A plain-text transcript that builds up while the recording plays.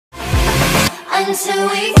once a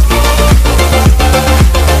week.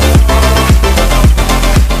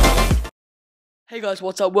 Hey guys,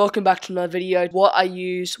 what's up? Welcome back to another video.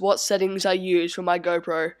 What settings I use for my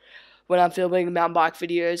GoPro when I'm filming mountain bike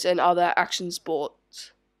videos and other action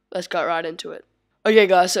sports. Let's get right into it. Okay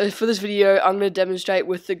guys, so for this video I'm going to demonstrate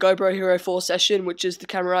with the GoPro Hero 4 Session, which is the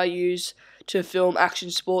camera I use to film action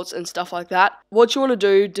sports and stuff like that. What you want to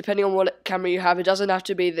do, depending on what camera you have, it doesn't have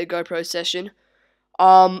to be the GoPro Session.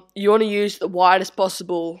 You want to use the widest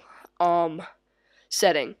possible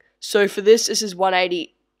setting. So for this is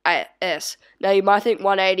 180S. Now you might think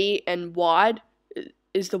 180 and wide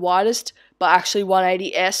is the widest, but actually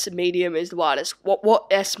 180S medium is the widest. What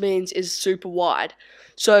S means is super wide.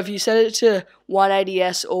 So if you set it to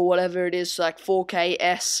 180S or whatever it is, like 4K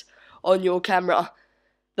S on your camera,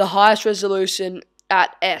 the highest resolution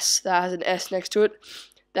at S, that has an S next to it,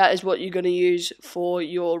 that is what you're going to use for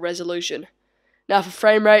your resolution. Now for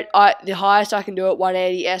frame rate, the highest I can do at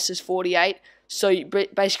 180S is 48. So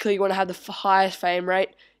basically you want to have the highest frame rate,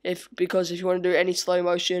 because if you want to do any slow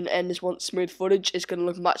motion and just want smooth footage, it's going to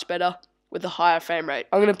look much better with a higher frame rate.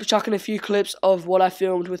 I'm going to chuck in a few clips of what I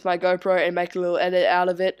filmed with my GoPro and make a little edit out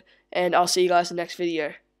of it, and I'll see you guys in the next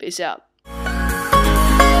video. Peace out.